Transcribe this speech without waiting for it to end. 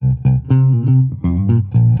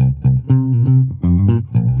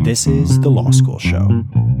This is The Law School Show.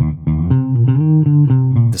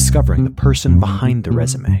 Discovering the person behind the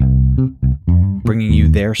resume. Bringing you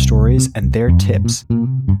their stories and their tips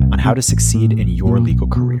on how to succeed in your legal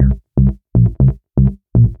career.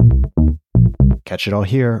 Catch it all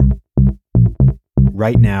here,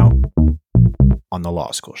 right now, on The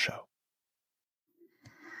Law School Show.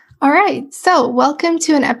 All right, so welcome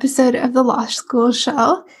to an episode of The Law School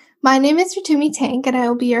Show. My name is Rutumi Tank, and I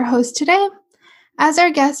will be your host today. As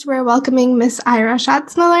our guest, we're welcoming Miss Ira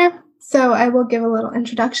Shatzmiller, so I will give a little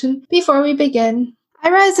introduction before we begin.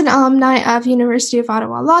 Ira is an alumni of University of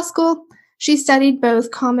Ottawa Law School. She studied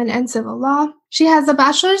both common and civil law. She has a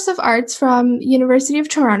Bachelor's of Arts from University of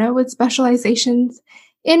Toronto with specializations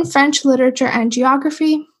in French literature and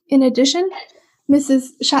geography. In addition, Mrs.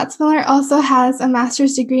 Shatzmiller also has a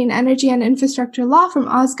master's degree in energy and infrastructure law from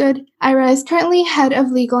Osgoode. Ira is currently head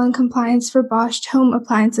of legal and compliance for BSH Home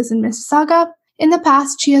Appliances in Mississauga. In the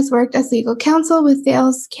past, she has worked as legal counsel with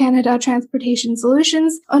Thales Canada Transportation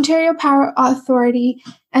Solutions, Ontario Power Authority,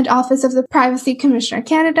 and Office of the Privacy Commissioner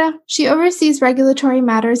Canada. She oversees regulatory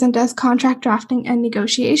matters and does contract drafting and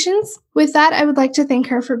negotiations. With that, I would like to thank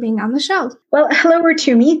her for being on the show. Well, hello,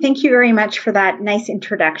 Rutumi. Thank you very much for that nice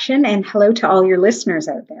introduction, and hello to all your listeners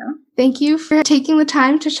out there. Thank you for taking the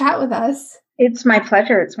time to chat with us. It's my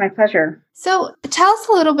pleasure. It's my pleasure. So tell us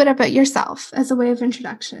a little bit about yourself as a way of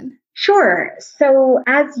introduction. Sure. So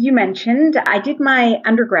as you mentioned, I did my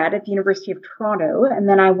undergrad at the University of Toronto, and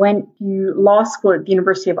then I went to law school at the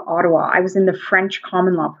University of Ottawa. I was in the French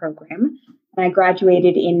common law program, and I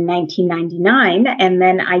graduated in 1999, and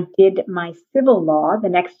then I did my civil law the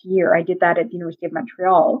next year. I did that at the University of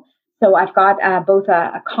Montreal. So I've got both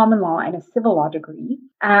a common law and a civil law degree.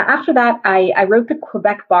 After that, I wrote the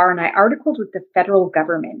Quebec bar, and I articled with the federal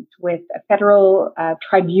government, with a federal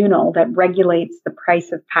tribunal that regulates the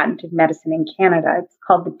price of patented medicine in Canada. It's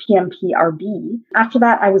called the PMPRB. After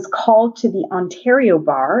that, I was called to the Ontario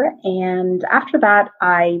bar, and after that,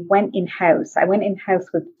 I went in-house. I went in-house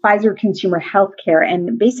with Pfizer Consumer Healthcare,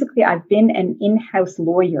 and basically I've been an in-house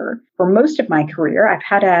lawyer for most of my career. I've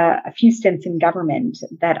had a few stints in government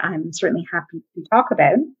that I'm certainly happy to talk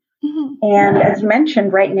about. Mm-hmm. And as you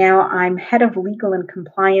mentioned, right now I'm head of legal and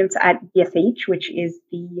compliance at BSH, which is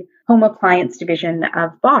the home appliance division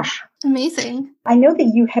of Bosch. Amazing. I know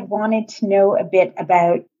that you had wanted to know a bit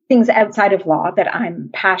about things outside of law that I'm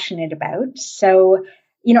passionate about. So,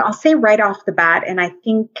 I'll say right off the bat, and I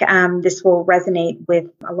think this will resonate with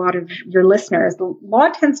a lot of your listeners, law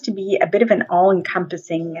tends to be a bit of an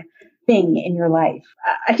all-encompassing thing in your life.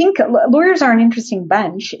 I think lawyers are an interesting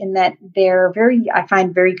bunch in that they're I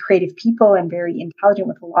find very creative people and very intelligent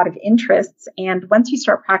with a lot of interests. And once you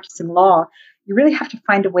start practicing law, you really have to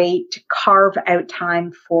find a way to carve out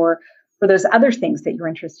time for those other things that you're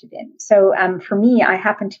interested in. So for me, I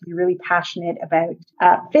happen to be really passionate about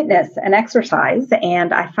fitness and exercise,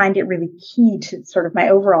 and I find it really key to sort of my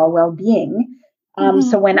overall well-being.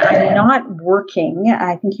 So when I'm not working,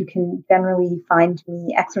 I think you can generally find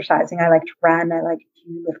me exercising. I like to run. I like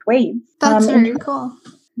to lift weights. That's very cool.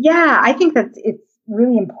 Yeah, I think that it's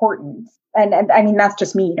really important. And I mean, that's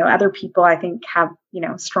just me. Other people I think have,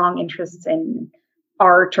 strong interests in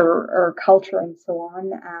art or culture and so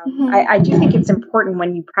on. I do think it's important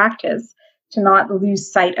when you practice to not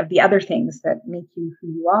lose sight of the other things that make you who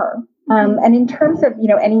you are. And in terms of,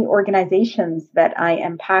 any organizations that I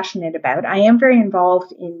am passionate about, I am very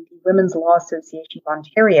involved in the Women's Law Association of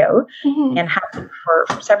Ontario and have been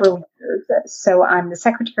for several years. So I'm the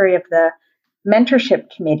secretary of the mentorship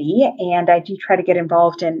committee, and I do try to get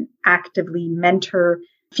involved and actively mentor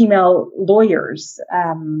female lawyers,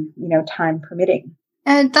 time permitting.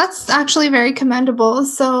 And that's actually very commendable.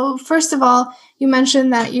 So first of all, you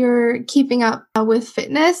mentioned that you're keeping up with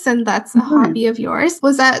fitness and that's a hobby of yours.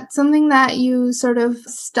 Was that something that you sort of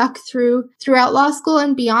stuck throughout law school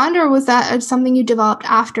and beyond, or was that something you developed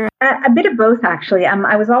after? A bit of both, actually.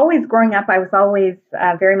 I was always growing up, I was always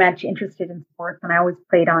very much interested in sports, and I always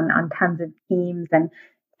played on tons of teams, and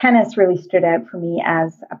tennis really stood out for me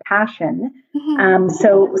as a passion.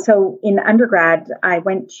 So in undergrad, I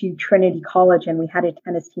went to Trinity College and we had a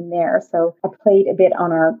tennis team there. So I played a bit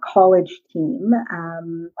on our college team.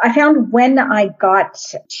 I found when I got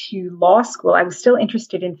to law school, I was still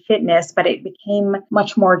interested in fitness, but it became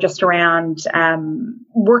much more just around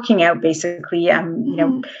working out, basically,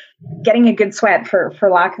 getting a good sweat, for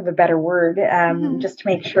lack of a better word, just to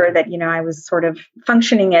make sure that, I was sort of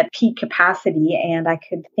functioning at peak capacity and I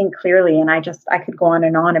could think clearly. And I could go on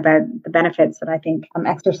and on about the benefits that I think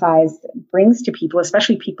exercise brings to people,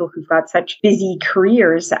 especially people who've got such busy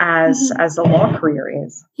careers as a law career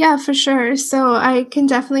is. Yeah, for sure. So I can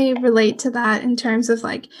definitely relate to that in terms of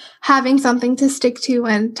like having something to stick to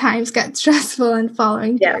when times get stressful and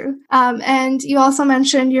following through. And you also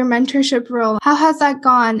mentioned your mentorship role. How has that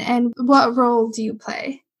gone and what role do you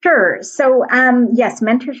play? Sure. So, yes,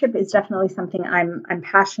 mentorship is definitely something I'm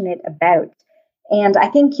passionate about. And I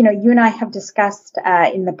think, you and I have discussed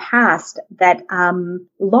in the past that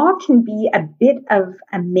law can be a bit of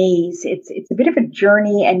a maze. It's a bit of a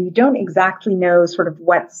journey, and you don't exactly know sort of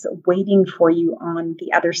what's waiting for you on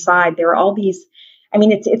the other side. There are all these,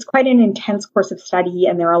 it's quite an intense course of study,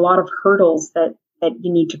 and there are a lot of hurdles that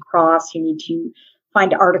you need to cross. You need to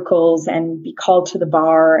find articles and be called to the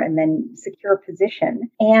bar and then secure a position.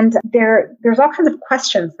 And there's all kinds of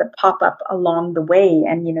questions that pop up along the way.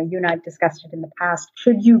 And, you and I have discussed it in the past.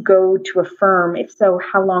 Should you go to a firm? If so,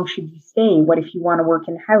 how long should you stay? What if you want to work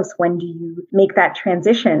in-house? When do you make that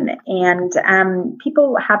transition? And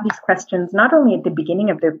people have these questions not only at the beginning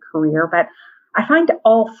of their career, but I find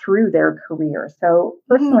all through their career. So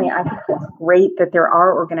personally, I think it's great that there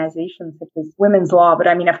are organizations such as Women's Law, but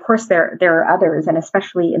of course there are others, and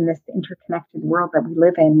especially in this interconnected world that we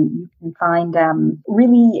live in, you can find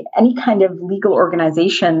really any kind of legal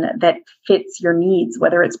organization that fits your needs,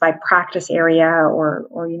 whether it's by practice area or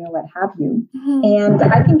what have you. And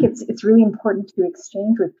I think it's really important to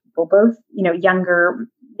exchange with people, both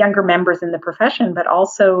younger members in the profession, but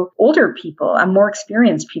also older people and more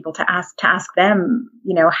experienced people, to ask them,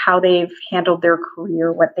 how they've handled their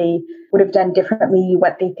career, what they would have done differently,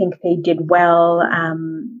 what they think they did well.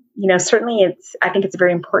 Certainly I think it's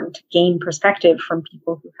very important to gain perspective from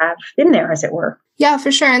people who have been there, as it were. Yeah,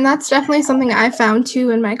 for sure. And that's definitely something I found too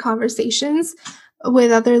in my conversations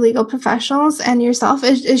with other legal professionals and yourself.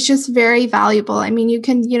 Is just very valuable. You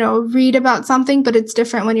can, read about something, but it's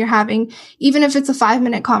different when you're having, even if it's a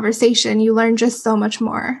 5-minute conversation, you learn just so much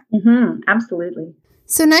more. Absolutely.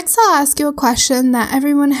 So next I'll ask you a question that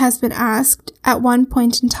everyone has been asked at one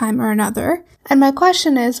point in time or another. And my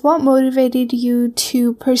question is, what motivated you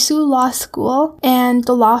to pursue law school and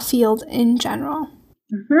the law field in general?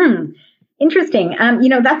 Interesting.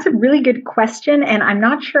 That's a really good question, and I'm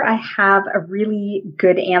not sure I have a really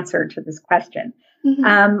good answer to this question.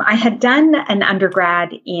 I had done an undergrad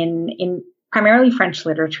in primarily French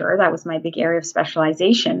literature. That was my big area of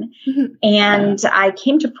specialization. And I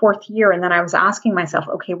came to 4th year, and then I was asking myself,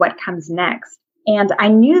 okay, what comes next? And I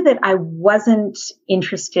knew that I wasn't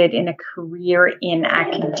interested in a career in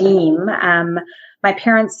academe. My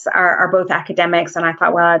parents are both academics, and I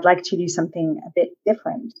thought, well, I'd like to do something a bit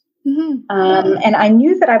different. And I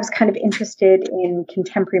knew that I was kind of interested in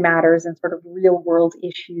contemporary matters and sort of real world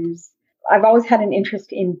issues. I've always had an interest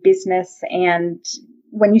in business. And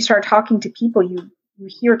when you start talking to people, you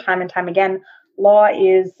hear time and time again, law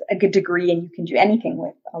is a good degree and you can do anything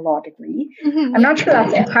with a law degree. I'm not sure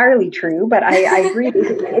that's entirely true, but I agree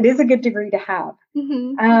it is a good degree to have.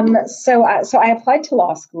 So I applied to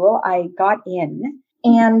law school. I got in.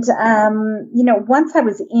 And, once I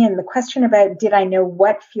was in, the question about did I know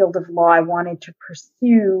what field of law I wanted to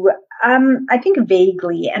pursue, I think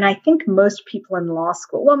vaguely. And I think most people in law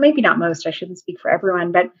school, well, maybe not most, I shouldn't speak for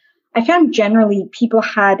everyone, but I found generally people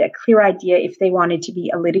had a clear idea if they wanted to be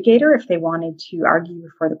a litigator, if they wanted to argue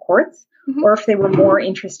before the courts, or if they were more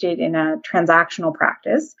interested in a transactional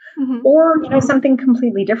practice, or, something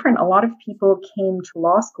completely different. A lot of people came to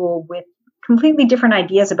law school with completely different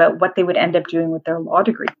ideas about what they would end up doing with their law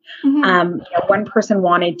degree. One person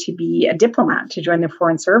wanted to be a diplomat to join the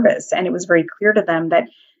foreign service, and it was very clear to them that,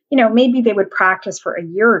 maybe they would practice for a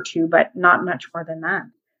year or two, but not much more than that.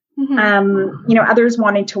 Others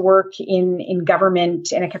wanted to work in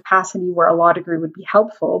government in a capacity where a law degree would be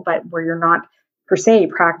helpful, but where you're not per se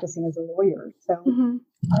practicing as a lawyer. So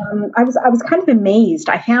I was kind of amazed.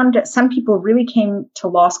 I found some people really came to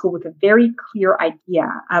law school with a very clear idea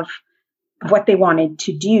of what they wanted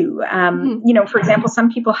to do. For example,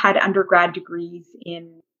 some people had undergrad degrees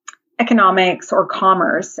in economics or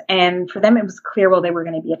commerce, and for them it was clear, well, they were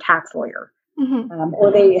going to be a tax lawyer.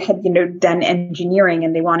 Or they had, done engineering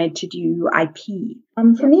and they wanted to do IP.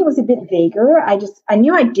 For me, it was a bit vaguer. I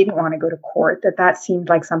knew I didn't want to go to court, that seemed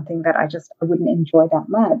like something that I wouldn't enjoy that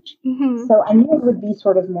much. So I knew it would be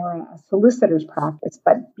sort of more a solicitor's practice,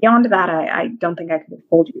 but beyond that, I don't think I could have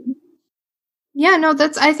told you. Yeah, no,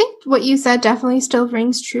 I think what you said definitely still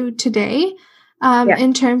rings true today.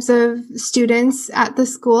 in terms of students at the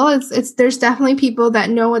school. There's definitely people that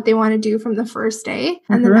know what they want to do from the first day,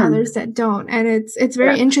 and then others that don't. And it's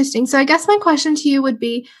very interesting. So I guess my question to you would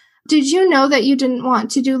be, did you know that you didn't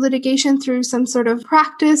want to do litigation through some sort of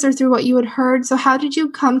practice or through what you had heard? So how did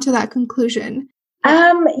you come to that conclusion?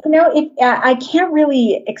 I can't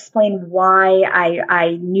really explain why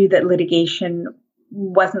I knew that litigation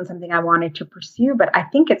wasn't something I wanted to pursue, but I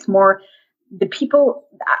think it's more the people.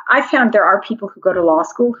 I found there are people who go to law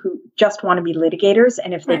school who just want to be litigators,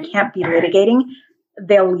 and if they can't be litigating,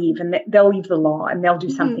 they'll leave and they'll leave the law and they'll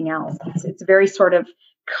do something else. It's very sort of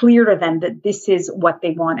clear to them that this is what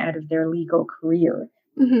they want out of their legal career.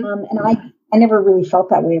 And I never really felt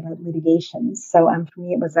that way about litigation. So for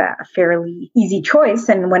me, it was a fairly easy choice.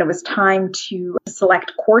 And when it was time to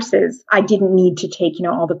select courses, I didn't need to take,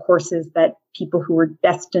 all the courses that people who were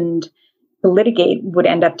destined to litigate would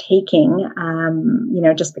end up taking,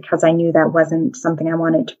 just because I knew that wasn't something I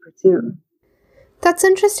wanted to pursue. That's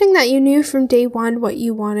interesting that you knew from day one what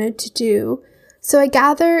you wanted to do. So I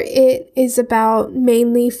gather it is about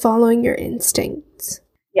mainly following your instincts.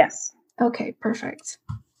 Yes. Okay, perfect.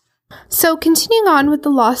 So continuing on with the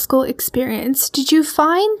law school experience, did you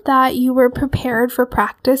find that you were prepared for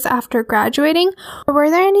practice after graduating? Or were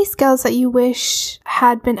there any skills that you wish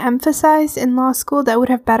had been emphasized in law school that would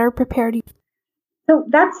have better prepared you? So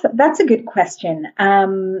that's a good question.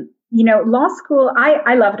 Law school,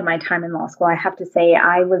 I loved my time in law school. I have to say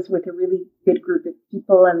I was with a really good group of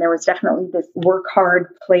people, and there was definitely this work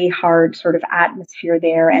hard, play hard sort of atmosphere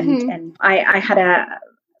there. And I had a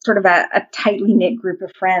sort of a tightly knit group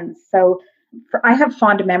of friends. So I have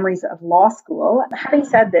fond memories of law school. Having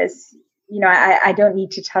said this, I don't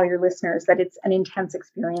need to tell your listeners that it's an intense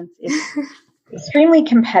experience. It's extremely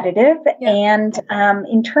competitive. Yeah. And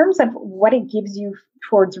in terms of what it gives you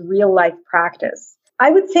towards real life practice, I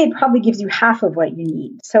would say it probably gives you half of what you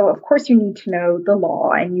need. So, of course, you need to know the law,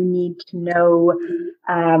 and you need to know,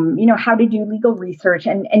 how to do legal research,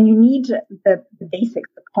 and you need the basics,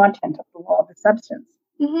 the content of the law, the substance.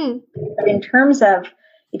 But in terms of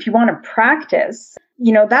if you want to practice,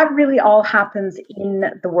 that really all happens in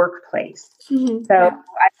the workplace. So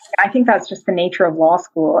I think that's just the nature of law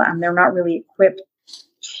school. And they're not really equipped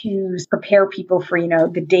to prepare people for,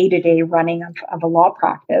 the day-to-day running of a law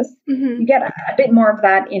practice. You get a bit more of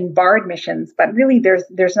that in bar admissions, but really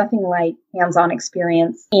there's nothing like hands-on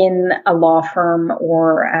experience in a law firm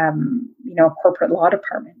or, a corporate law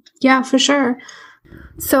department. Yeah, for sure.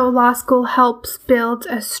 So law school helps build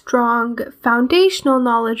a strong foundational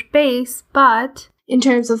knowledge base, but in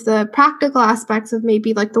terms of the practical aspects of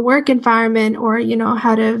maybe like the work environment or,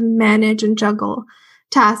 how to manage and juggle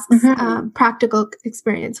tasks, practical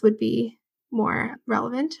experience would be more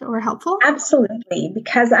relevant or helpful? Absolutely.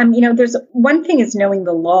 Because, there's one thing is knowing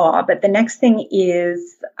the law, but the next thing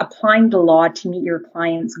is applying the law to meet your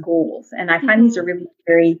client's goals. And I find these are really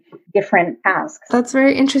very different tasks. That's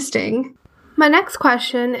very interesting. My next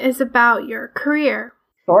question is about your career.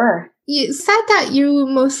 Sure. You said that you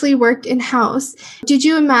mostly worked in-house. Did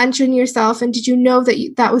you imagine yourself, and did you know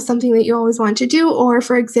that that was something that you always wanted to do, or,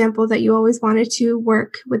 for example, that you always wanted to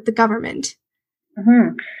work with the government?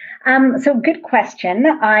 So good question.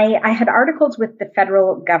 I had articles with the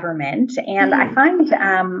federal government, and I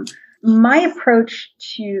find my approach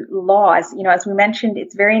to law, as we mentioned,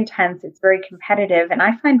 it's very intense, it's very competitive, and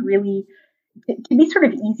I find really to be sort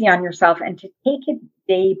of easy on yourself and to take it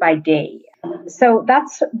day by day. So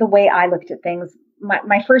that's the way I looked at things.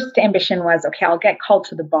 My first ambition was, okay, I'll get called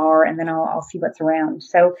to the bar and then I'll see what's around.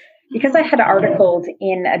 So because I had articles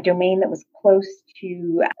in a domain that was close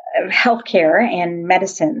to healthcare and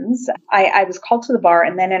medicines, I was called to the bar,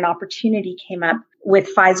 and then an opportunity came up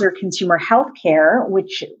with Pfizer Consumer Healthcare,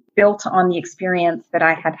 which built on the experience that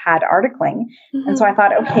I had articling. And so I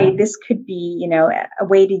thought, okay, this could be, a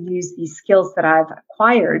way to use these skills that I've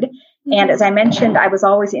acquired. And as I mentioned, I was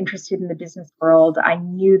always interested in the business world. I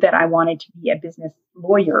knew that I wanted to be a business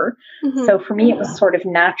lawyer. So for me, it was sort of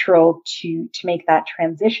natural to make that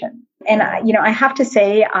transition. And, I have to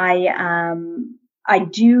say, I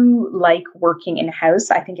do like working in-house.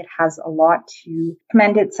 I think it has a lot to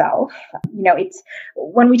commend itself. It's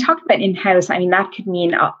when we talk about in-house, that could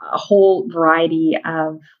mean a whole variety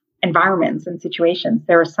of environments and situations.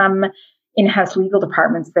 There are some in-house legal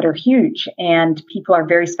departments that are huge, and people are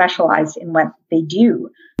very specialized in what they do.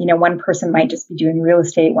 One person might just be doing real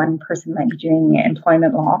estate. One person might be doing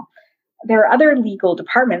employment law. There are other legal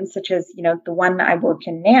departments, such as, the one I work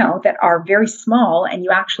in now, that are very small, and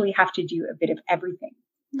you actually have to do a bit of everything.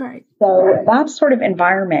 Right. So that sort of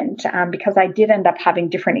environment, because I did end up having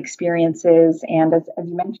different experiences. And as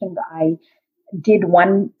you mentioned, I did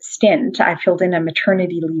one stint. I filled in a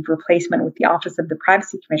maternity leave replacement with the Office of the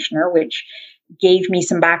Privacy Commissioner, which gave me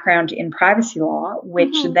some background in privacy law,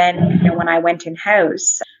 which then, when I went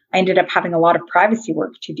in-house, I ended up having a lot of privacy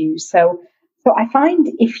work to do. So I find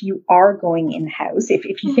if you are going in-house,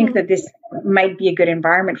 if you think that this might be a good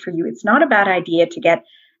environment for you, it's not a bad idea to get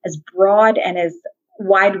as broad and as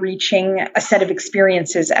wide-reaching a set of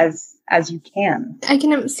experiences as you can. I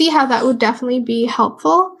can see how that would definitely be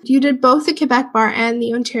helpful. You did both the Quebec bar and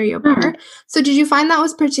the Ontario bar. So did you find that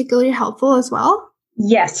was particularly helpful as well?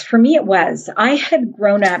 Yes, for me it was. I had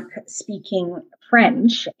grown up speaking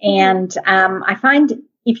French, and I find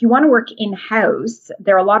if you want to work in-house,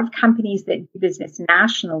 there are a lot of companies that do business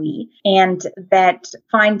nationally and that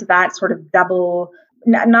find that sort of double,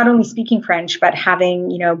 not only speaking French, but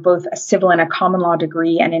having, both a civil and a common law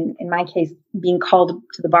degree, and in my case, being called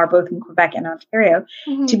to the bar both in Quebec and Ontario,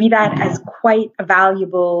 to be that as quite a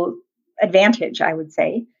valuable advantage, I would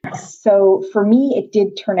say. So for me, it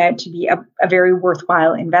did turn out to be a very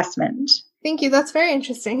worthwhile investment. Thank you. That's very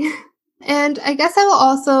interesting. And I guess I will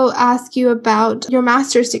also ask you about your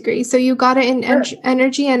master's degree. So you got it in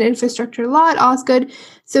energy and infrastructure law at Osgoode.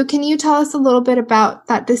 So can you tell us a little bit about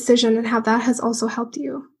that decision and how that has also helped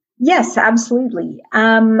you? Yes, absolutely.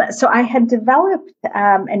 So I had developed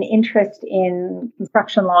an interest in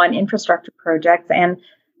construction law and infrastructure projects. And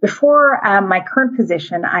before my current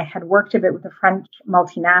position, I had worked a bit with a French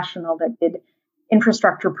multinational that did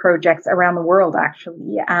infrastructure projects around the world,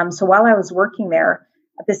 actually. So while I was working there,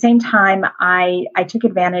 at the same time, I took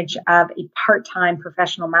advantage of a part-time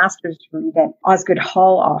professional master's degree that Osgoode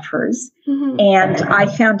Hall offers. And I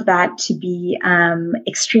found that to be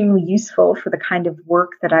extremely useful for the kind of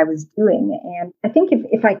work that I was doing. And I think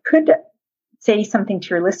if I could say something to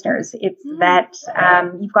your listeners, it's that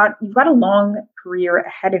you've got a long career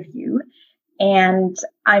ahead of you. And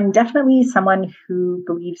I'm definitely someone who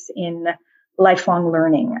believes in lifelong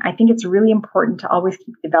learning. I think it's really important to always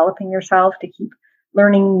keep developing yourself, to keep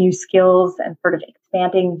learning new skills and sort of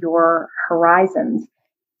expanding your horizons.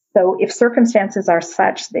 So if circumstances are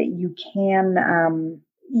such that you can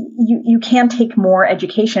you can take more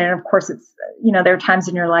education, and of course it's there are times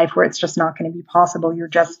in your life where it's just not going to be possible.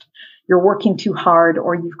 You're working too hard,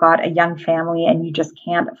 or you've got a young family and you just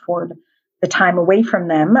can't afford the time away from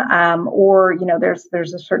them, or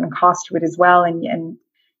there's a certain cost to it as well, and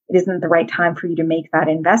it isn't the right time for you to make that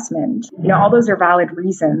investment. All those are valid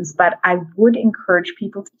reasons, but I would encourage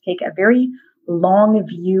people to take a very long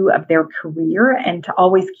view of their career and to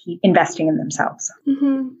always keep investing in themselves.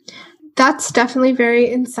 That's definitely very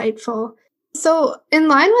insightful. So in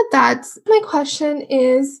line with that, my question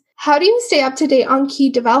is, how do you stay up to date on key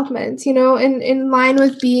developments, in line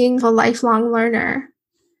with being a lifelong learner?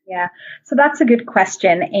 Yeah, so that's a good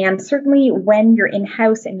question. And certainly when you're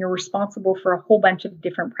in-house and you're responsible for a whole bunch of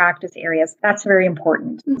different practice areas, that's very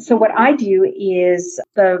important. So what I do is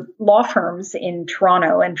the law firms in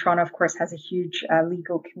Toronto, and Toronto, of course, has a huge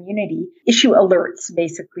legal community, issue alerts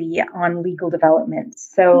basically on legal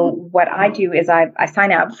developments. So what I do is I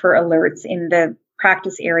sign up for alerts in the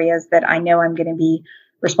practice areas that I know I'm going to be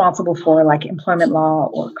responsible for, like employment law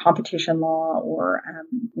or competition law or,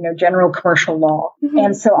 general commercial law.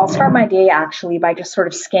 And so I'll start my day actually by just sort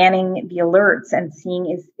of scanning the alerts and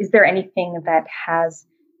seeing, is there anything that has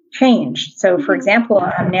changed? So for example,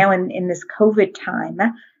 I'm now in this COVID time,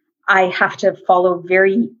 I have to follow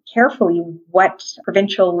very carefully what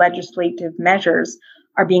provincial legislative measures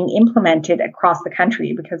are being implemented across the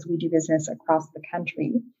country, because we do business across the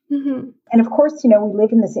country. And of course, we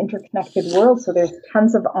live in this interconnected world. So there's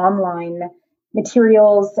tons of online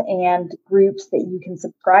materials and groups that you can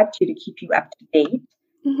subscribe to keep you up to date.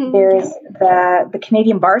 There's the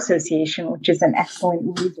Canadian Bar Association, which is an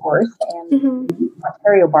excellent resource, and the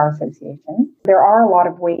Ontario Bar Association. There are a lot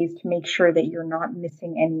of ways to make sure that you're not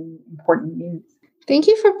missing any important news. Thank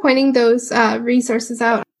you for pointing those resources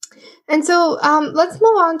out. And so let's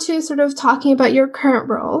move on to sort of talking about your current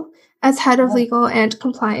role as head of legal and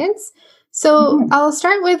compliance. So I'll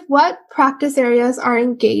start with, what practice areas are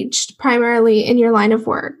engaged primarily in your line of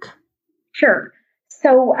work? Sure.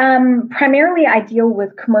 So primarily I deal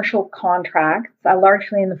with commercial contracts,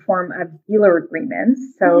 largely in the form of dealer agreements.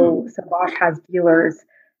 So Bosch has dealers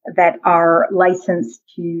that are licensed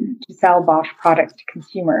to sell Bosch products to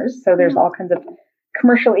consumers. So there's all kinds of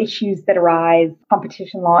commercial issues that arise,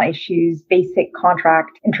 competition law issues, basic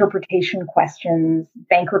contract interpretation questions,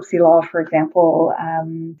 bankruptcy law, for example.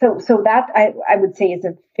 So that I would say is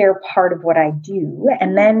a fair part of what I do.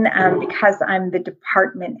 And then because I'm the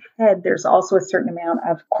department head, there's also a certain amount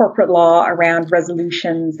of corporate law around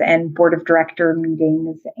resolutions and board of director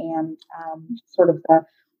meetings and sort of the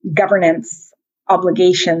governance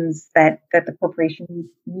obligations that the corporation needs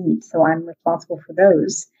to meet. So I'm responsible for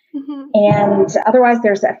those. Mm-hmm. And otherwise,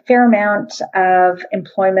 there's a fair amount of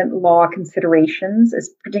employment law considerations,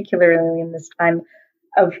 particularly in this time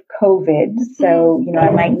of COVID. So, I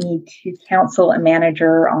might need to counsel a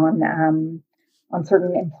manager on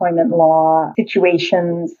certain employment law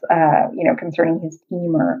situations, concerning his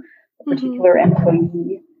team or a particular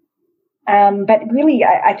employee. But really,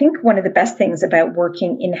 I think one of the best things about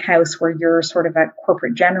working in-house where you're sort of a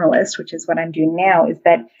corporate generalist, which is what I'm doing now, is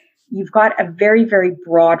that you've got a very, very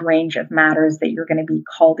broad range of matters that you're going to be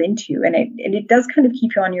called into. And it does kind of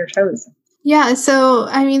keep you on your toes. Yeah. So,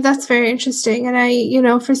 I mean, that's very interesting.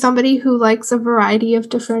 And for somebody who likes a variety of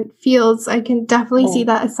different fields, I can definitely see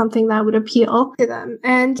that as something that would appeal to them.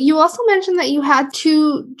 And you also mentioned that you had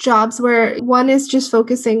two jobs where one is just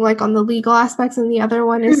focusing like on the legal aspects and the other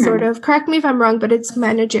one is sort of, correct me if I'm wrong, but it's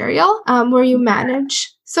managerial, where you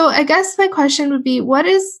manage. So I guess my question would be, what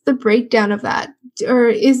is the breakdown of that? Or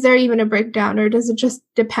is there even a breakdown, or does it just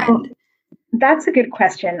depend? That's a good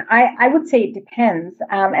question. I would say it depends.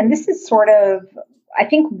 And this is sort of, I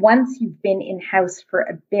think once you've been in-house for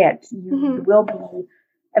a bit, you will be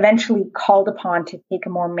eventually called upon to take a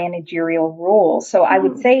more managerial role. So I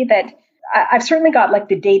would say that I've certainly got like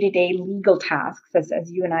the day-to-day legal tasks as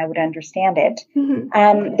you and I would understand it.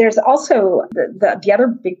 There's also the other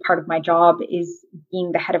big part of my job is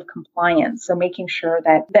being the head of compliance. So making sure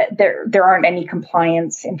that there aren't any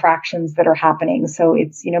compliance infractions that are happening. So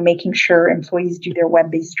it's, making sure employees do their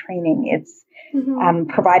web-based training. It's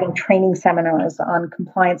providing training seminars on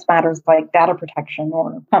compliance matters like data protection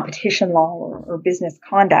or competition law or business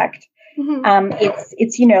conduct.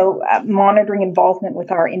 It's monitoring involvement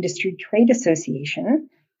with our industry trade association.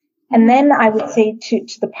 And then I would say to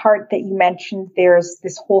the part that you mentioned, there's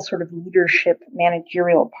this whole sort of leadership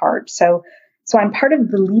managerial part. So I'm part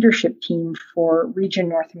of the leadership team for Region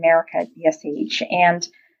North America at BSH, and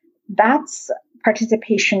that's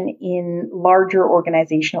participation in larger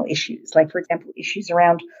organizational issues, like, for example, issues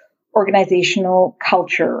around organizational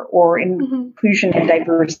culture or inclusion and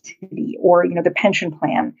diversity, or, the pension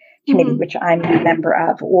plan committee, which I'm a member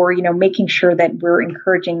of, or, making sure that we're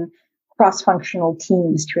encouraging cross-functional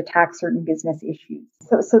teams to attack certain business issues.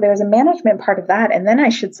 So there's a management part of that. And then I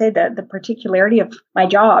should say that the particularity of my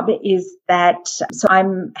job is that, so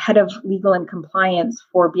I'm head of legal and compliance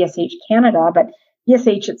for BSH Canada, but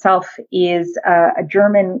BSH itself is a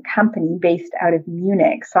German company based out of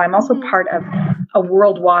Munich. So I'm also part of a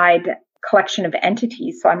worldwide collection of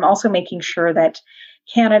entities. So I'm also making sure that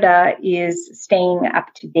Canada is staying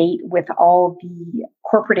up to date with all the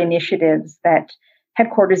corporate initiatives that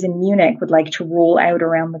headquarters in Munich would like to roll out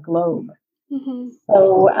around the globe.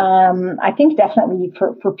 So I think definitely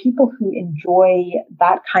for people who enjoy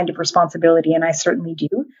that kind of responsibility, and I certainly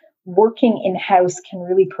do, working in-house can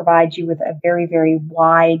really provide you with a very, very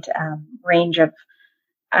wide range of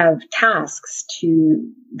tasks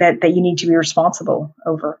that you need to be responsible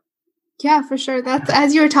over. Yeah, for sure. That's,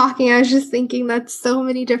 as you were talking, I was just thinking that's so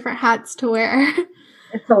many different hats to wear.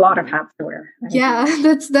 It's a lot of hats to wear. Yeah,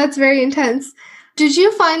 that's very intense. Did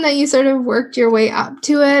you find that you sort of worked your way up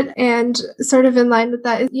to it, and sort of in line with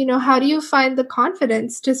that, how do you find the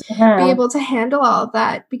confidence to be able to handle all of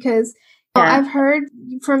that? Because I've heard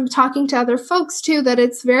from talking to other folks too that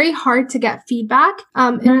it's very hard to get feedback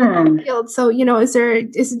in the field. So,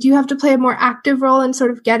 do you have to play a more active role in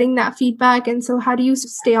sort of getting that feedback? And so how do you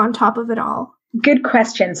stay on top of it all? Good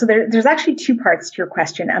question. So there's actually two parts to your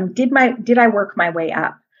question. Did I work my way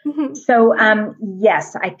up? So,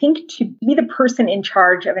 yes, I think to be the person in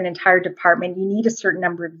charge of an entire department, you need a certain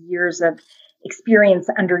number of years of experience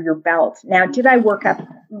under your belt. Now, did I work up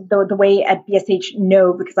the way at BSH?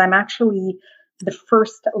 No, because I'm actually the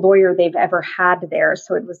first lawyer they've ever had there.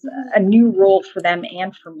 So it was a new role for them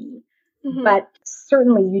and for me. But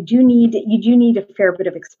certainly you do need a fair bit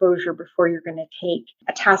of exposure before you're going to take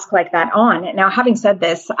a task like that on. Now, having said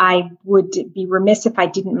this, I would be remiss if I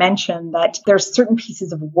didn't mention that there's certain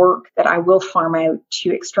pieces of work that I will farm out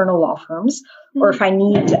to external law firms, or if I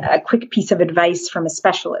need a quick piece of advice from a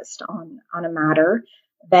specialist on a matter,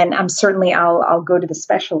 then I'll go to the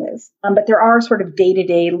specialist. But there are sort of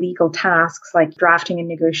day-to-day legal tasks like drafting and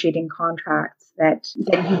negotiating contracts that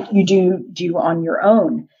you do on your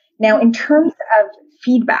own. Now, in terms of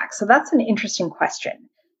feedback, so that's an interesting question.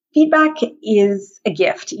 Feedback is a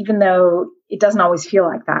gift, even though it doesn't always feel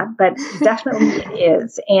like that, but definitely it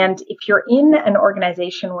is. And if you're in an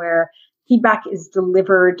organization where feedback is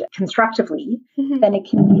delivered constructively, then it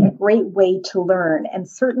can be a great way to learn. And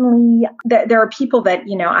certainly there are people that,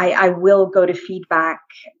 I will go to feedback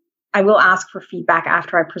I will ask for feedback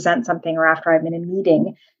after I present something or after I'm in a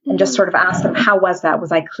meeting and just sort of ask them, how was that?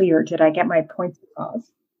 Was I clear? Did I get my points across?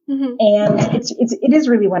 And it is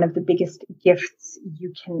really one of the biggest gifts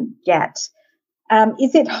you can get.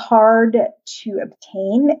 Is it hard to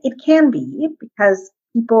obtain? It can be, because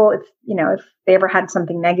people, if they ever had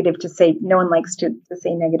something negative to say, no one likes to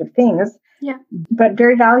say negative things. Yeah. But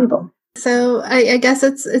very valuable. So I guess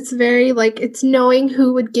it's very it's knowing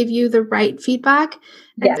who would give you the right feedback.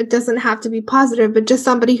 And it doesn't have to be positive, but just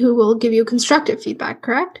somebody who will give you constructive feedback,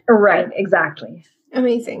 correct? Right, exactly.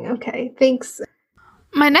 Amazing. Okay, thanks.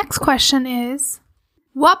 My next question is,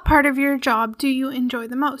 what part of your job do you enjoy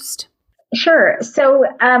the most? Sure. So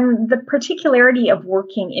the particularity of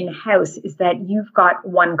working in-house is that you've got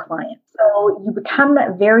one client. So you become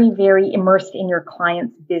very, very immersed in your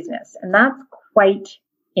client's business. And that's quite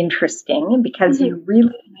interesting, because you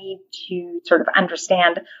really need to sort of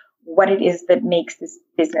understand what it is that makes this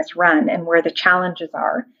business run and where the challenges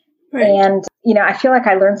are. Right. And, I feel like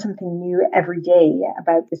I learn something new every day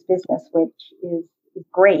about this business, which is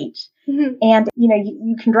great. And,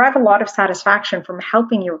 you can derive a lot of satisfaction from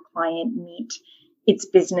helping your client meet its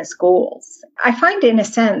business goals. I find, in a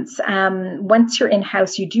sense, once you're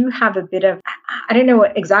in-house, you do have a bit of, I don't know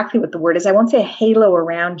exactly what the word is. I won't say a halo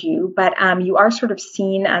around you, but you are sort of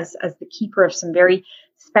seen as the keeper of some very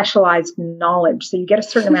specialized knowledge. So you get a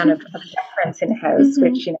certain amount of deference in-house,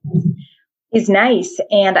 which, is nice.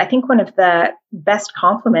 And I think one of the best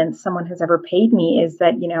compliments someone has ever paid me is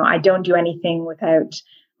that, I don't do anything without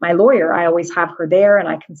my lawyer. I always have her there and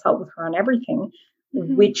I consult with her on everything,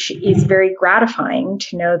 which is very gratifying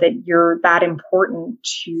to know that you're that important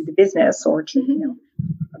to the business or to,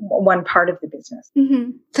 one part of the business.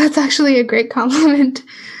 That's actually a great compliment.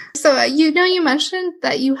 So, you mentioned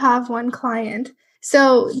that you have one client.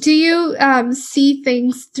 So do you see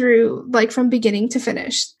things through from beginning to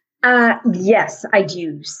finish? Yes, I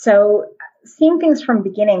do. So seeing things from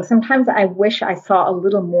beginning, sometimes I wish I saw a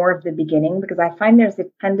little more of the beginning, because I find there's a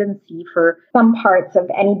tendency for some parts of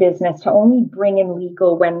any business to only bring in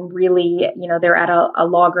legal when really, they're at a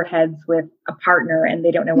loggerheads with a partner and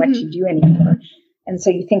they don't know what to do anymore. And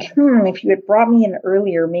so you think, if you had brought me in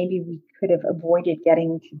earlier, maybe we could have avoided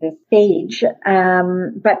getting to this stage.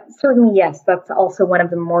 But certainly, yes, that's also one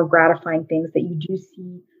of the more gratifying things, that you do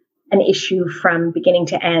see an issue from beginning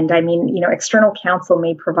to end. I mean, external counsel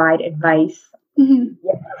may provide advice the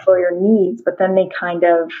employer needs, but then they kind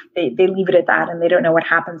of, they leave it at that and they don't know what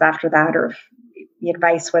happens after that, or if the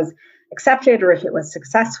advice was accepted or if it was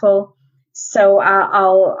successful. So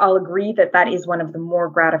I'll agree that is one of the more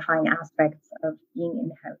gratifying aspects of being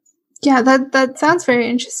in-house. Yeah, that sounds very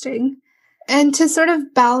interesting. And to sort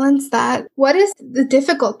of balance that, what is the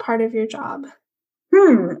difficult part of your job?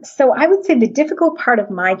 So I would say the difficult part of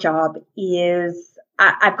my job is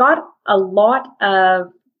I've got a lot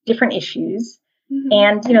of different issues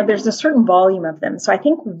and, there's a certain volume of them. So I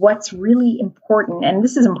think what's really important, and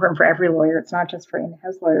this is important for every lawyer, it's not just for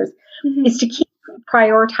in-house lawyers, is to keep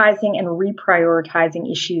prioritizing and reprioritizing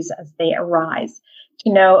issues as they arise.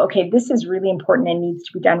 To know, okay, this is really important and needs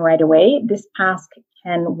to be done right away. This task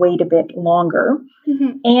can wait a bit longer.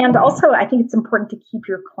 And also, I think it's important to keep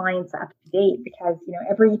your clients up to date, because,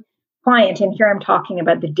 every client, and here I'm talking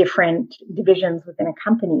about the different divisions within a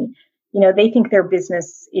company, they think their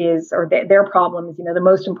business is, or their problem is, the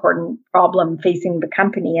most important problem facing the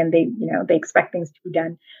company, and they expect things to be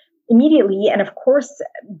done immediately. And of course,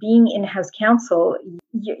 being in-house counsel,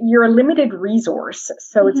 you're a limited resource.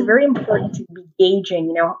 So it's very important to be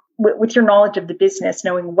gauging, with your knowledge of the business,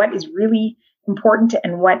 knowing what is really important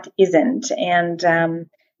and what isn't. And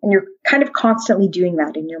you're kind of constantly doing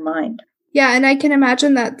that in your mind. Yeah. And I can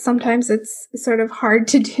imagine that sometimes it's sort of hard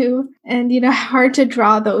to do and, hard to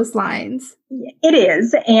draw those lines. It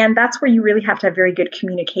is. And that's where you really have to have very good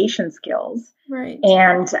communication skills. Right.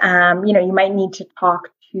 And, you might need to talk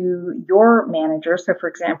to your manager. So, for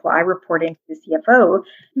example, I report into the CFO,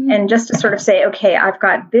 and just to sort of say, okay, I've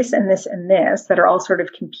got this and this and this that are all sort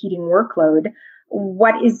of competing workload.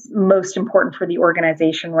 What is most important for the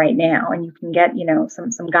organization right now? And you can get,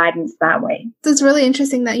 some guidance that way. It's really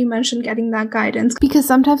interesting that you mentioned getting that guidance, because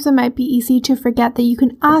sometimes it might be easy to forget that you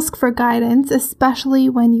can ask for guidance, especially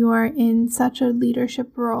when you are in such a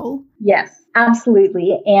leadership role. Yes,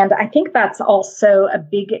 absolutely. And I think that's also a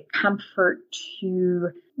big comfort to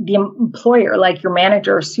the employer, like your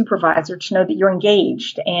manager or supervisor, to know that you're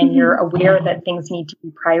engaged and you're aware that things need to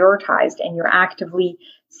be prioritized and you're actively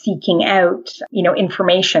seeking out,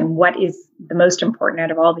 information. What is the most important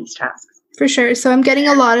out of all these tasks? For sure. So I'm getting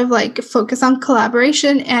a lot of focus on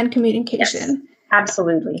collaboration and communication.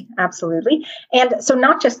 Absolutely. Absolutely. And so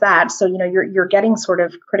not just that, so, you're getting sort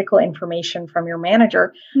of critical information from your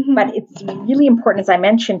manager, but it's really important, as I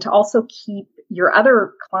mentioned, to also keep your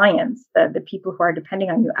other clients, the people who are depending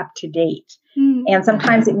on you, up to date. And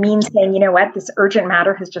sometimes it means saying, you know what, this urgent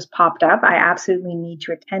matter has just popped up. I absolutely need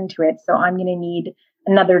to attend to it. So I'm going to need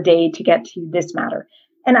another day to get to this matter.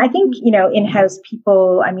 And I think, in-house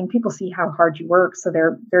people see how hard you work. So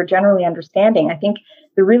they're generally understanding. I think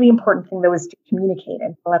the really important thing, though, is to communicate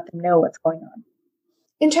and to let them know what's going on.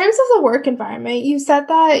 In terms of the work environment, you said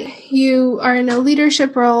that you are in a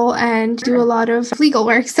leadership role and do a lot of legal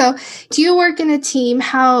work. So do you work in a team?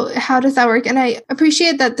 How does that work? And I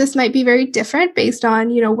appreciate that this might be very different based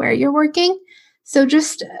on, where you're working. So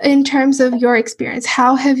just in terms of your experience,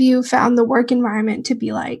 how have you found the work environment to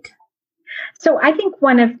be like? So I think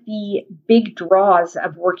one of the big draws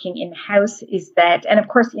of working in-house is that, and of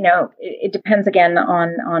course, it depends again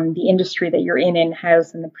on the industry that you're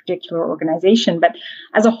in-house and the particular organization. But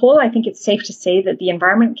as a whole, I think it's safe to say that the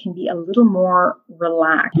environment can be a little more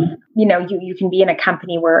relaxed. You can be in a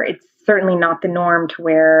company where it's certainly not the norm to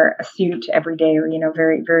wear a suit every day, or,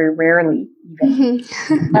 very, very rarely even.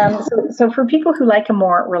 So for people who like a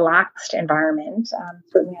more relaxed environment,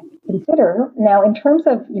 certainly I would consider. Now, in terms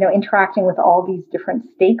of, interacting with all these different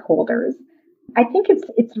stakeholders, I think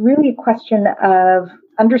it's really a question of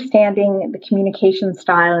understanding the communication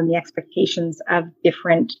style and the expectations of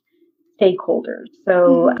different stakeholders.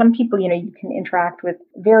 So some people, you can interact with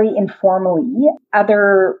very informally.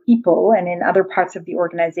 Other people, and in other parts of the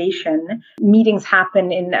organization, meetings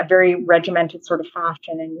happen in a very regimented sort of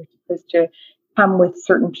fashion, and you're supposed to come with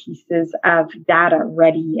certain pieces of data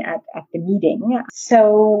ready at the meeting.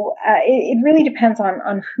 So it really depends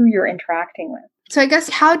on who you're interacting with. So I guess,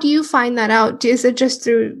 how do you find that out? Is it just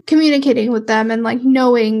through communicating with them and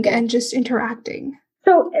knowing and just interacting?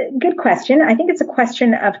 So good question. I think it's a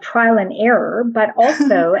question of trial and error, but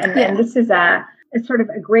also, and this is a sort of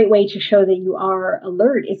a great way to show that you are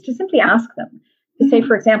alert, is to simply ask them. To say,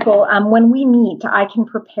 for example, when we meet, I can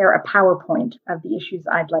prepare a PowerPoint of the issues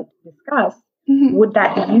I'd like to discuss. Would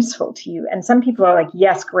that be useful to you? And some people are like,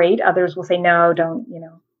 yes, great. Others will say, no, don't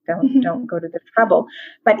go to the trouble.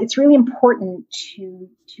 But it's really important to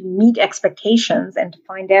meet expectations and to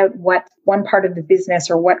find out what one part of the business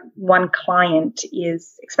or what one client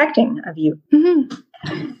is expecting of you.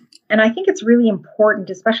 And I think it's really important,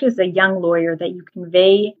 especially as a young lawyer, that you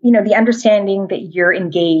convey, the understanding that you're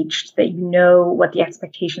engaged, that you know what the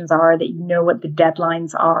expectations are, that you know what the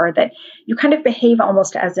deadlines are, that you kind of behave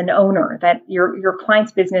almost as an owner, that your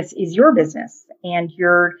client's business is your business, and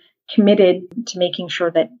you're committed to making sure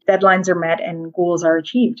that deadlines are met and goals are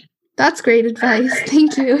achieved. That's great advice.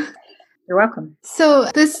 Thank you. You're welcome. So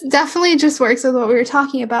this definitely just works with what we were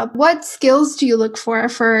talking about. What skills do you look for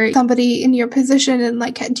somebody in your position? And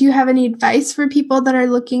do you have any advice for people that are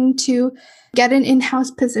looking to get an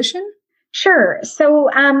in-house position? Sure. So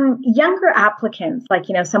younger applicants,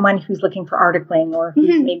 someone who's looking for articling, or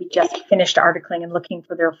who's maybe just finished articling and looking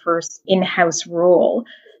for their first in-house role,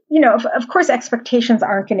 of course, expectations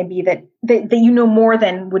aren't going to be that you know more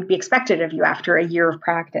than would be expected of you after a year of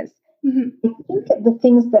practice. I think the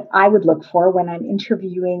things that I would look for when I'm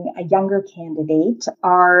interviewing a younger candidate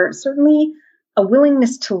are certainly a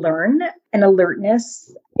willingness to learn, an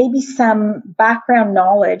alertness, maybe some background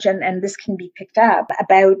knowledge, and this can be picked up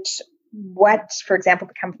about what, for example,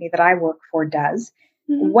 the company that I work for does,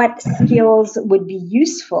 what skills would be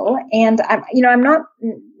useful. And I'm not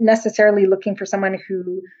necessarily looking for someone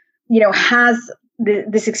who, has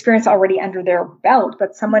this experience already under their belt,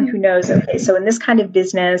 but someone who knows, okay, so in this kind of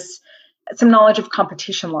business, some knowledge of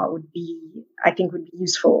competition law would be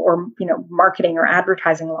useful, or, marketing or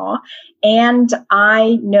advertising law. And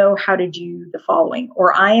I know how to do the following,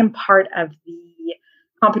 or I am part of the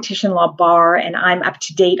competition law bar and I'm up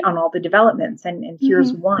to date on all the developments. And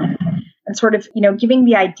here's one. And sort of, giving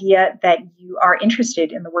the idea that you are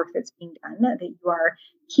interested in the work that's being done, that you are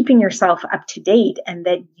keeping yourself up to date, and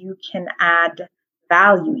that you can add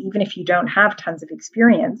value, even if you don't have tons of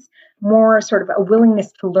experience, more sort of a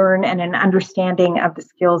willingness to learn and an understanding of the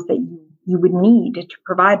skills that you would need to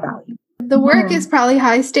provide value. The work is probably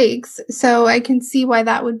high stakes, so I can see why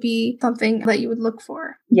that would be something that you would look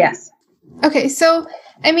for. Yes. Okay, so,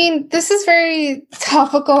 this is very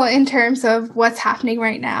topical in terms of what's happening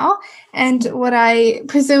right now and what I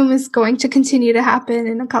presume is going to continue to happen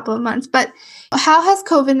in a couple of months. But how has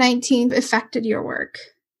COVID-19 affected your work?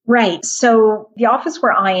 Right. So the office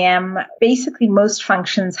where I am, basically most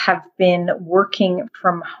functions have been working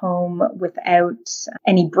from home without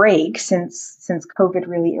any break since COVID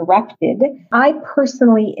really erupted. I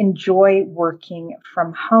personally enjoy working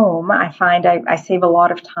from home. I find I save a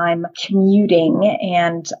lot of time commuting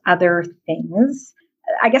and other things.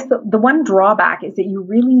 I guess the one drawback is that you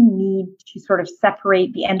really need to sort of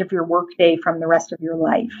separate the end of your workday from the rest of your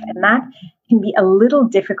life. And that can be a little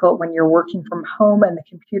difficult when you're working from home and the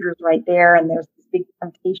computer's right there and there's this big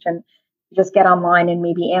temptation to just get online and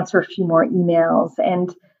maybe answer a few more emails.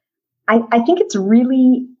 And I think it's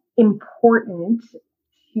really important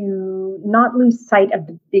to not lose sight of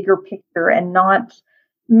the bigger picture and not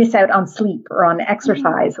miss out on sleep or on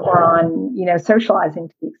exercise or on, socializing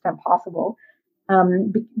to the extent possible.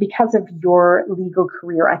 Because of your legal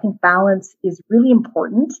career, I think balance is really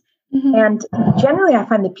important. Mm-hmm. And generally, I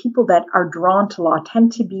find the people that are drawn to law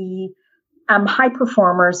tend to be high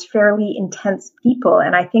performers, fairly intense people.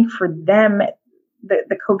 And I think for them,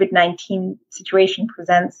 the COVID-19 situation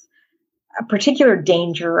presents a particular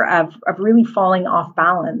danger of really falling off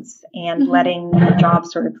balance and mm-hmm. letting the job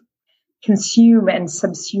sort of consume and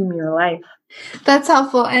subsume your life. That's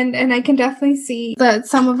helpful. And I can definitely see that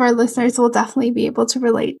some of our listeners will definitely be able to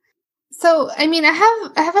relate. So,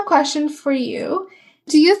 I have a question for you.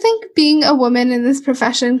 Do you think being a woman in this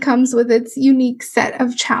profession comes with its unique set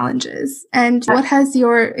of challenges? And what has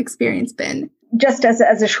your experience been? Just as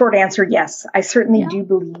a short answer, yes. I certainly do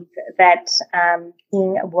believe that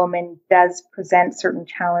being a woman does present certain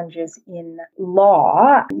challenges in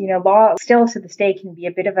law. Law still to this day can be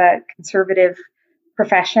a bit of a conservative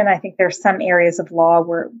profession. I think there's some areas of law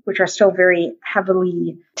which are still very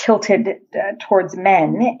heavily tilted towards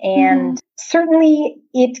men, and certainly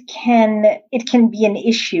it can be an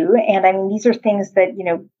issue. And these are things that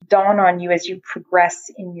dawn on you as you progress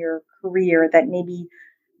in your career, that maybe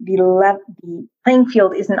the playing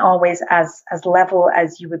field isn't always as level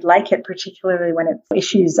as you would like it, particularly when it's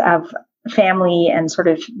issues of family and sort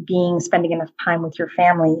of spending enough time with your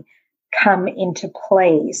family come into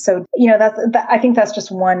play. So, I think that's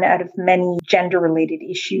just one out of many gender-related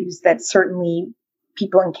issues that certainly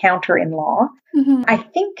people encounter in law. Mm-hmm. I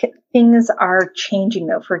think things are changing,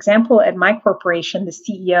 though. For example, at my corporation, the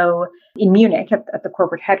CEO in Munich at the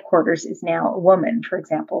corporate headquarters is now a woman, for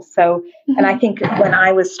example. So, and I think when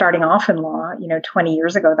I was starting off in law, 20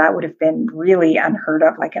 years ago, that would have been really unheard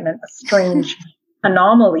of, like a strange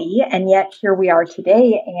anomaly. And yet here we are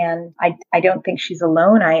today. And I don't think she's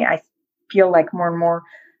alone. I feel like more and more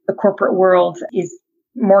the corporate world is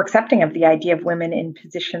more accepting of the idea of women in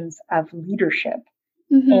positions of leadership.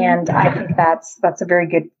 Mm-hmm. And I think that's a very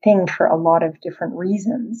good thing for a lot of different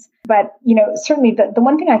reasons. But, certainly the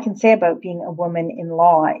one thing I can say about being a woman in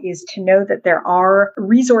law is to know that there are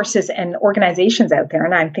resources and organizations out there,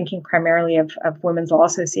 and I'm thinking primarily of Women's Law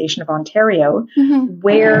Association of Ontario,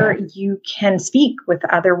 where you can speak with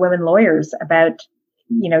other women lawyers about,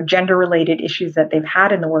 gender-related issues that they've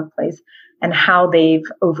had in the workplace and how they've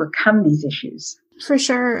overcome these issues. For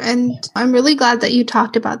sure. And I'm really glad that you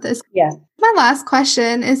talked about this. Yes. My last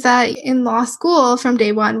question is that in law school from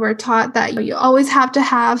day one, we're taught that you always have to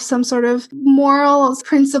have some sort of moral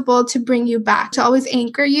principle to bring you back, to always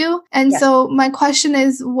anchor you. And so my question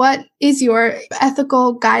is, what is your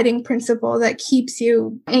ethical guiding principle that keeps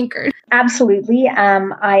you anchored? Absolutely.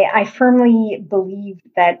 I firmly believe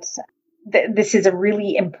that this is a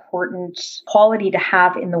really important quality to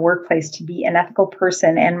have in the workplace, to be an ethical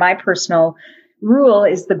person. And my personal rule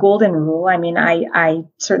is the golden rule. I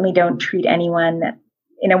certainly don't treat anyone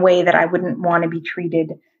in a way that I wouldn't want to be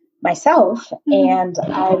treated myself. And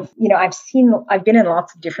I've been in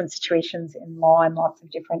lots of different situations in law and lots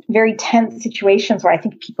of different very tense situations where I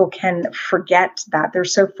think people can forget that. They're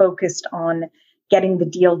so focused on getting the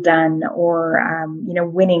deal done or,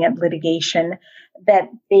 winning at litigation, that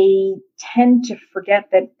they tend to forget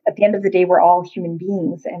that at the end of the day, we're all human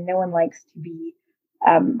beings and no one likes to be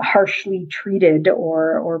harshly treated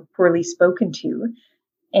or poorly spoken to.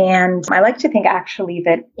 And I like to think actually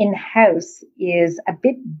that in-house is a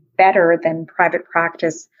bit better than private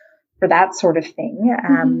practice for that sort of thing.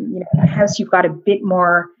 In-house, you've got a bit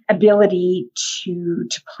more ability to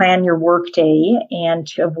plan your workday and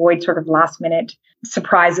to avoid sort of last minute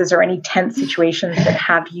surprises or any tense situations that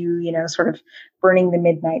have you, sort of burning the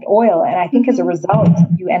midnight oil. And I think as a result,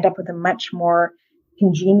 you end up with a much more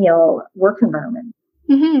congenial work environment.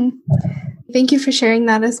 Mm-hmm. Thank you for sharing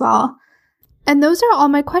that as well. And those are all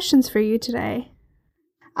my questions for you today.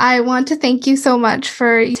 I want to thank you so much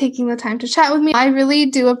for taking the time to chat with me. I really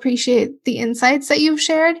do appreciate the insights that you've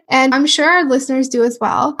shared, and I'm sure our listeners do as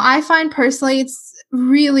well. I find personally it's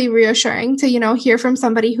really reassuring to, hear from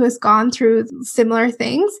somebody who has gone through similar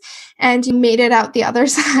things and you made it out the other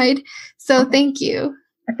side. So thank you.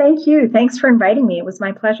 Thank you. Thanks for inviting me. It was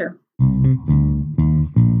my pleasure.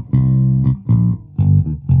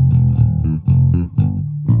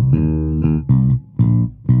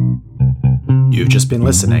 You've just been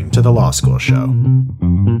listening to The Law School Show.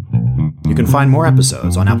 You can find more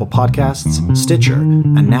episodes on Apple Podcasts, Stitcher,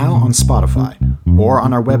 and now on Spotify, or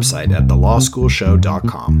on our website at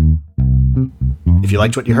thelawschoolshow.com. If you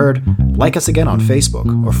liked what you heard, like us again on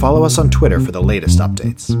Facebook or follow us on Twitter for the latest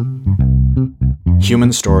updates.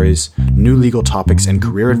 Human stories, new legal topics, and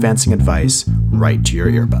career-advancing advice right to your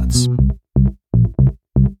earbuds.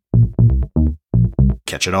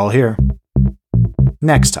 Catch it all here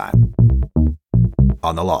next time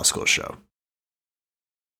on The Law School Show.